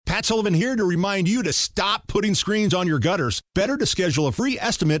Matt Sullivan here to remind you to stop putting screens on your gutters. Better to schedule a free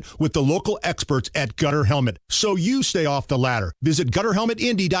estimate with the local experts at Gutter Helmet so you stay off the ladder. Visit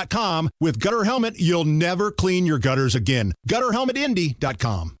GutterHelmetIndy.com. With Gutter Helmet, you'll never clean your gutters again.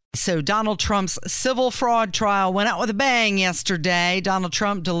 GutterHelmetIndy.com. So Donald Trump's civil fraud trial went out with a bang yesterday. Donald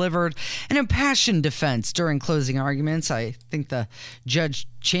Trump delivered an impassioned defense during closing arguments. I think the judge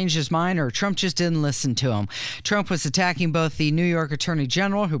changed his mind, or Trump just didn't listen to him. Trump was attacking both the New York Attorney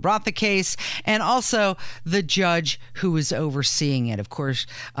General who brought the case and also the judge who was overseeing it. Of course,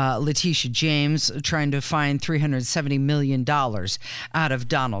 Letitia James trying to find $370 million out of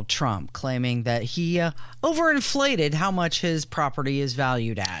Donald Trump, claiming that he overinflated how much his property is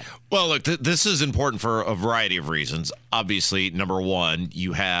valued at. Well, look, this is important for a variety of reasons. Obviously, number one,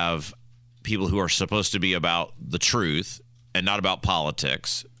 you have people who are supposed to be about the truth and not about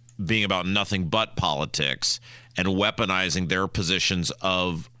politics, being about nothing but politics, and weaponizing their positions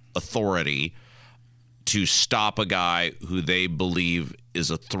of authority to stop a guy who they believe is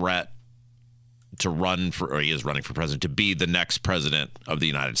a threat to run for, or he is running for president, to be the next president of the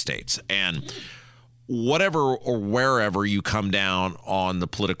United States. And whatever or wherever you come down on the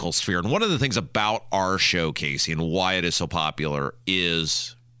political sphere, and one of the things about our show, Casey, and why it is so popular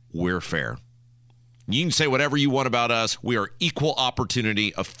is we're fair. You can say whatever you want about us. We are equal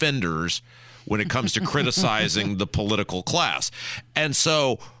opportunity offenders when it comes to criticizing the political class. And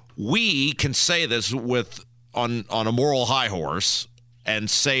so we can say this with on a moral high horse and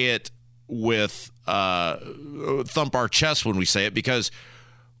say it with thump our chest when we say it, because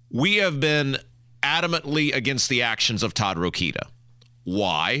we have been adamantly against the actions of Todd Rokita.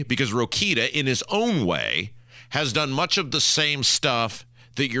 Why? Because Rokita, in his own way, has done much of the same stuff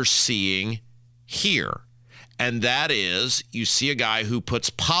that you're seeing here. And that is, you see a guy who puts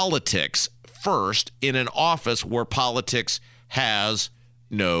politics first in an office where politics has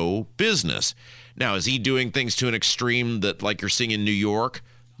no business. Now, is he doing things to an extreme that, like you're seeing in New York?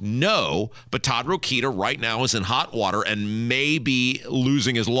 No, but Todd Rokita right now is in hot water and may be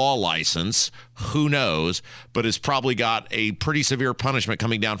losing his law license. Who knows? But has probably got a pretty severe punishment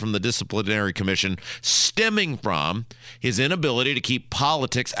coming down from the disciplinary commission, stemming from his inability to keep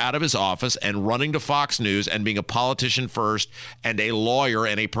politics out of his office and running to Fox News and being a politician first and a lawyer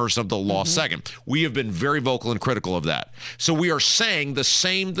and a person of the law second. We have been very vocal and critical of that. So we are saying the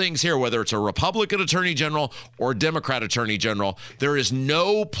same things here, whether it's a Republican attorney general or a Democrat attorney general. There is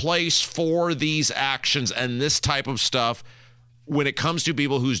no place for these actions and this type of stuff when it comes to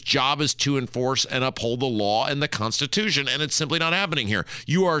people whose job is to enforce and uphold the law and the Constitution, and it's simply not happening here.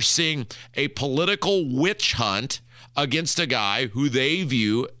 You are seeing a political witch hunt against a guy who they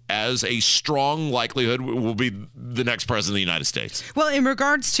view as a strong likelihood will be the next president of the United States. Well, in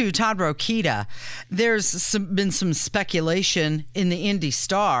regards to Todd Rokita, there's been some speculation in the Indy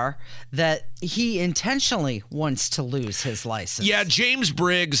Star that he intentionally wants to lose his license. Yeah, James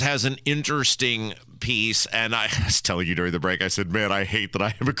Briggs has an interesting piece, and I was telling you during the break, I said, man, I hate that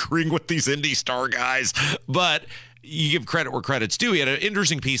I am agreeing with these Indy Star guys, but you give credit where credit's due. He had an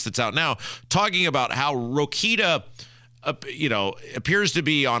interesting piece that's out now talking about how Rokita, appears to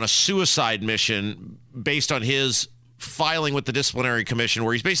be on a suicide mission based on his filing with the disciplinary commission,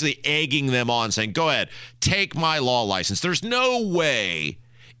 where he's basically egging them on, saying, go ahead, take my law license. There's no way,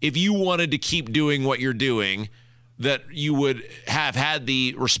 if you wanted to keep doing what you're doing, that you would have had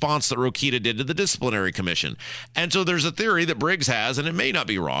the response that Rokita did to the disciplinary commission. And so there's a theory that Briggs has, and it may not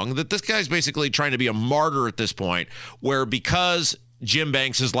be wrong, that this guy's basically trying to be a martyr at this point, where because Jim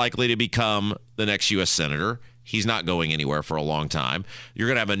Banks is likely to become the next U.S. Senator, he's not going anywhere for a long time. You're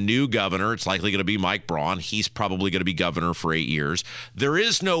going to have a new governor. It's likely going to be Mike Braun. He's probably going to be governor for 8 years. There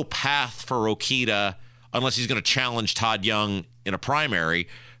is no path for Rokita, unless he's going to challenge Todd Young in a primary,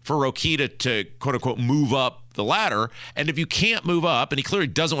 for Rokita to, quote unquote, move up the ladder. And if you can't move up, and he clearly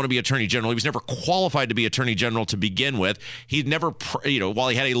doesn't want to be attorney general, he was never qualified to be attorney general to begin with. He'd never, while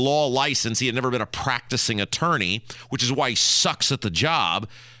he had a law license, he had never been a practicing attorney, which is why he sucks at the job.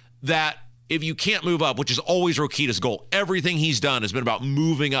 That if you can't move up, which is always Rokita's goal, everything he's done has been about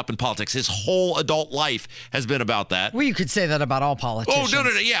moving up in politics. His whole adult life has been about that. Well, you could say that about all politicians. Oh, no,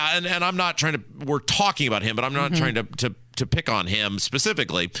 yeah, and I'm not trying to, we're talking about him, but I'm not trying to pick on him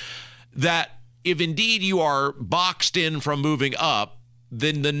specifically. That if indeed you are boxed in from moving up,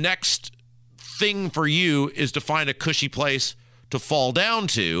 then the next thing for you is to find a cushy place to fall down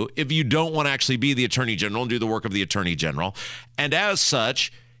to if you don't want to actually be the attorney general and do the work of the attorney general. And as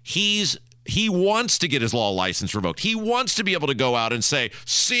such, he's He wants to get his law license revoked. He wants to be able to go out and say,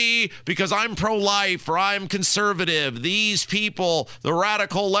 see, because I'm pro-life or I'm conservative, these people, the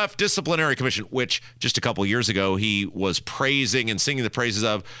radical left disciplinary commission, which just a couple years ago he was praising and singing the praises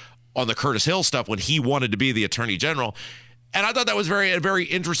of on the Curtis Hill stuff when he wanted to be the attorney general. And I thought that was a very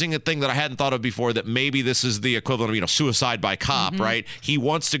interesting thing that I hadn't thought of before, that maybe this is the equivalent of, suicide by cop, right? He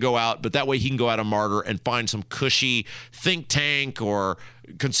wants to go out, but that way he can go out and martyr and find some cushy think tank or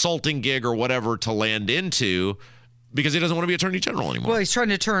consulting gig or whatever to land into, because he doesn't want to be attorney general anymore. Well, he's trying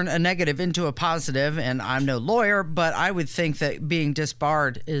to turn a negative into a positive, and I'm no lawyer, but I would think that being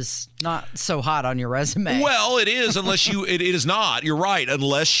disbarred is not so hot on your resume. Well, it is, it is not. You're right.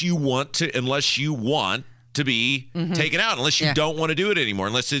 Unless you want to be taken out, unless you don't want to do it anymore,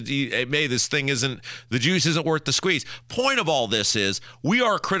 unless this thing isn't, the juice isn't worth the squeeze. Point of all this is we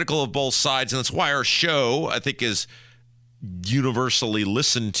are critical of both sides, and that's why our show, I think, is universally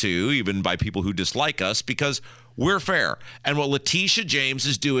listened to, even by people who dislike us, because we're fair. And what Letitia James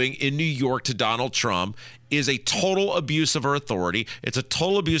is doing in New York to Donald Trump is a total abuse of her authority. It's a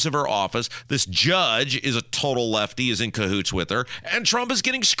total abuse of her office. This judge is a total lefty, is in cahoots with her, and Trump is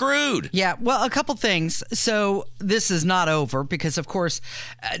getting screwed. Yeah, well, a couple things. So this is not over because, of course,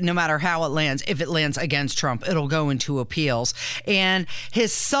 no matter how it lands, if it lands against Trump, it'll go into appeals. And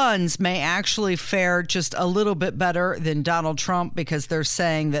his sons may actually fare just a little bit better than Donald Trump because they're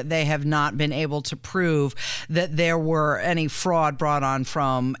saying that they have not been able to prove that there were any fraud brought on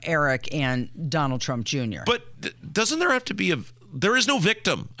from Eric and Donald Trump Jr. But doesn't there have to be there is no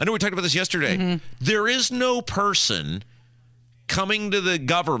victim. I know we talked about this yesterday. There is no person coming to the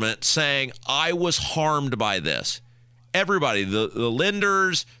government saying, I was harmed by this. Everybody, the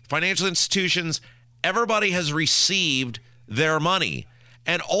lenders, financial institutions, everybody has received their money.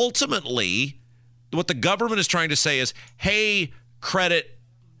 And ultimately, what the government is trying to say is, hey, credit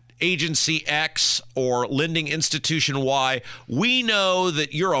agency X or lending institution Y, we know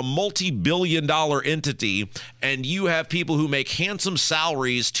that you're a multi-billion-dollar entity and you have people who make handsome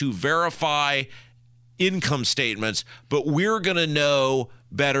salaries to verify income statements, but we're going to know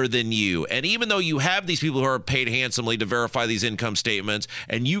better than you. And even though you have these people who are paid handsomely to verify these income statements,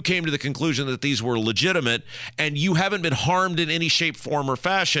 and you came to the conclusion that these were legitimate, and you haven't been harmed in any shape, form, or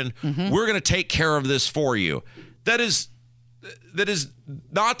fashion, we're going to take care of this for you. That is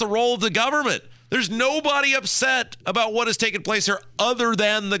not the role of the government. There's nobody upset about what has taken place here other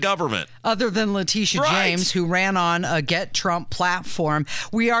than the government. Other than Letitia James, who ran on a Get Trump platform.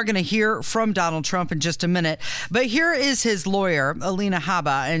 We are going to hear from Donald Trump in just a minute. But here is his lawyer, Alina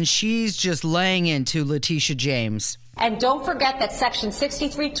Habba, and she's just laying into Letitia James. And don't forget that Section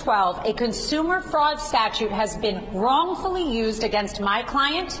 6312, a consumer fraud statute, has been wrongfully used against my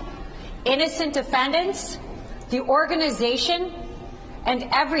client, innocent defendants, the organization, and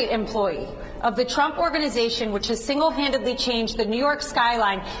every employee of the Trump Organization, which has single-handedly changed the New York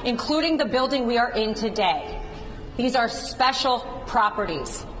skyline, including the building we are in today. These are special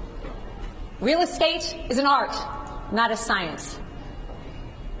properties. Real estate is an art, not a science.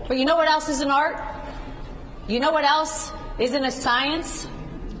 But you know what else is an art? You know what else isn't a science?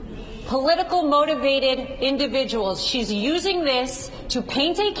 Political motivated individuals. She's using this to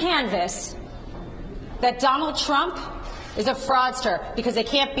paint a canvas that Donald Trump is a fraudster because they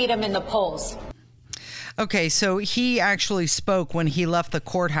can't beat him in the polls. Okay, so he actually spoke when he left the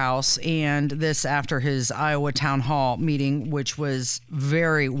courthouse, and this after his Iowa town hall meeting, which was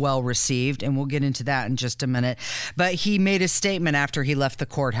very well received, and we'll get into that in just a minute. But he made a statement after he left the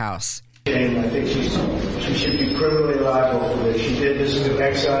courthouse. I think she should be criminally liable for this. She did this to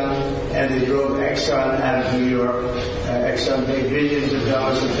Exxon, and they drove Exxon out of New York. Exxon paid billions of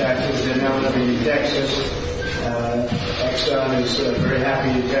dollars in taxes. They're now living in Texas. Exxon is very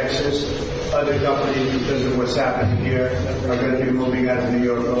happy in Texas. Other companies, because of what's happening here, are going to be moving out of New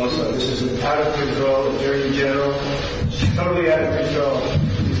York also. This is out of control. Attorney General, it's totally out of control.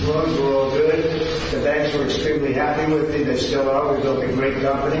 These loans were all good. The banks were extremely happy with me. They still are. We built a great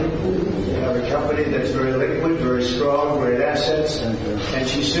company. We have a company that's very liquid, very strong, great assets. And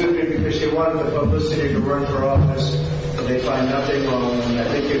she sued me because she wanted the publicity to run for office. And they find nothing wrong. And I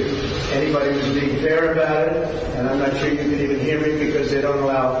think if anybody was being fair about it, and I'm not sure you can even hear me because they don't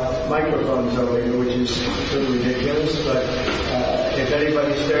allow microphones over here, which is really ridiculous. But if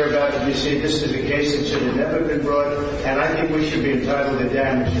anybody's fair about it, you see this is a case that should have never been brought, and I think we should be entitled to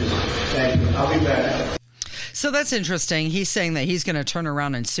damages. Thank you. I'll be back. So that's interesting. He's saying that he's going to turn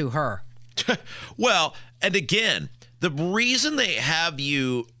around and sue her. Well, and again, the reason they have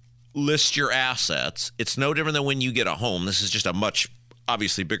you list your assets, it's no different than when you get a home. This is just a much,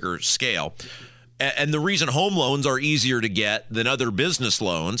 obviously, bigger scale. And the reason home loans are easier to get than other business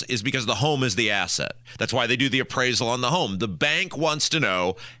loans is because the home is the asset. That's why they do the appraisal on the home. The bank wants to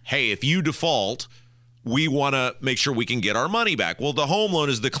know, hey, if you default, we want to make sure we can get our money back. Well, the home loan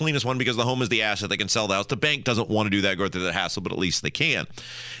is the cleanest one because the home is the asset. They can sell the house. The bank doesn't want to do that, go through the hassle, but at least they can.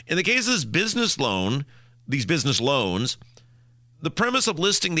 In the case of this business loan, these business loans, the premise of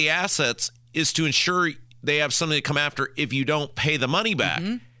listing the assets is to ensure they have something to come after if you don't pay the money back.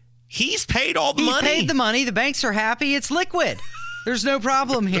 Mm-hmm. He's paid all the money. He paid the money. The banks are happy. It's liquid. There's no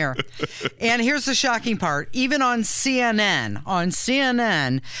problem here. And here's the shocking part. Even on CNN,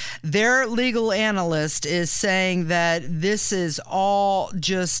 their legal analyst is saying that this is all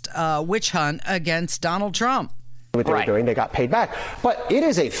just a witch hunt against Donald Trump. What they were doing, they got paid back. But it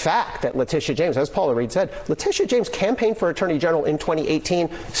is a fact that Letitia James, as Paula Reed said, Letitia James campaigned for Attorney General in 2018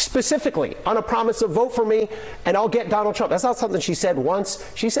 specifically on a promise of vote for me and I'll get Donald Trump. That's not something she said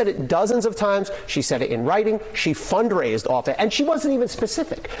once. She said it dozens of times. She said it in writing. She fundraised off it. And she wasn't even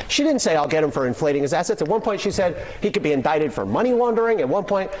specific. She didn't say, I'll get him for inflating his assets. At one point, she said he could be indicted for money laundering. At one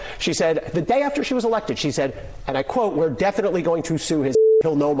point, she said, the day after she was elected, she said, and I quote, we're definitely going to sue his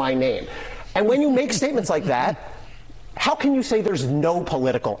he'll know my name. And when you make statements like that, how can you say there's no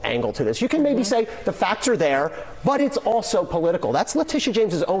political angle to this? You can maybe say the facts are there, but it's also political. That's Letitia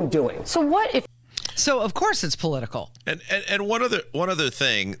James's own doing. So what if? So of course it's political. And one other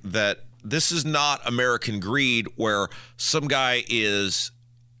thing, that this is not American greed where some guy is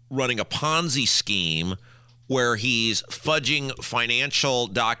running a Ponzi scheme where he's fudging financial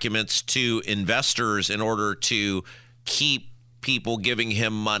documents to investors in order to keep people giving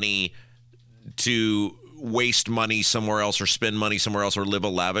him money to waste money somewhere else or spend money somewhere else or live a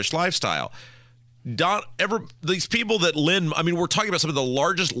lavish lifestyle. These people that lend, I mean, we're talking about some of the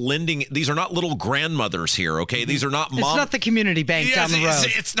largest lending. These are not little grandmothers here, okay? These are not It's not the community bank down the road.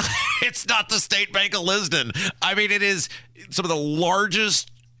 It's not the State Bank of Lisbon. I mean, it is some of the largest,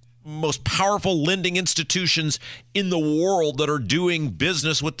 most powerful lending institutions in the world that are doing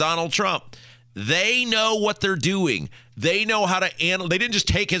business with Donald Trump. They know what they're doing. They know how to analyze. They didn't just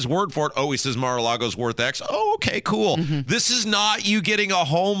take his word for it. Oh, he says Mar-a-Lago's worth X. Oh, okay, cool. Mm-hmm. This is not you getting a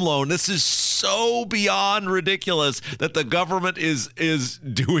home loan. This is so beyond ridiculous that the government is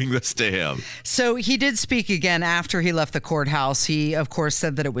doing this to him. So he did speak again after he left the courthouse. He, of course,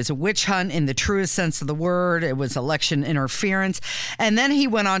 said that it was a witch hunt in the truest sense of the word. It was election interference. And then he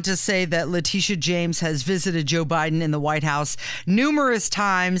went on to say that Letitia James has visited Joe Biden in the White House numerous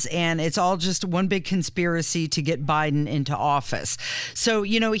times, and it's all just one big conspiracy to get Biden into office. So,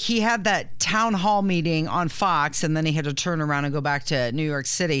 you know, he had that town hall meeting on Fox, and then he had to turn around and go back to New York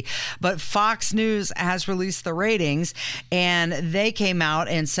City. But Fox News has released the ratings, and they came out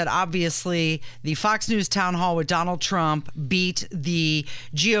and said, obviously, the Fox News town hall with Donald Trump beat the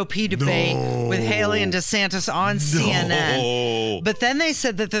GOP debate with Haley and DeSantis on CNN. But then they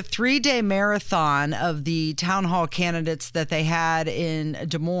said that the 3-day marathon of the town hall candidates that they had in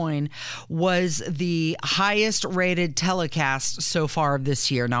Des Moines was the highest rated telecast so far of this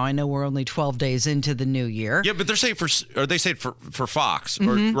year. Now, I know we're only 12 days into the new year. Yeah, but they're saying for Fox,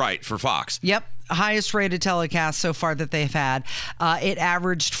 Mm-hmm. or right, for Fox. Yep. Highest rated telecast so far that they've had. It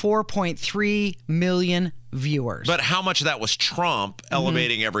averaged 4.3 million viewers. But how much of that was Trump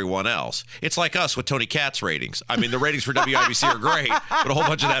elevating everyone else? It's like us with Tony Katz ratings. I mean, the ratings for WIBC are great, but a whole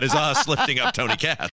bunch of that is us lifting up Tony Katz.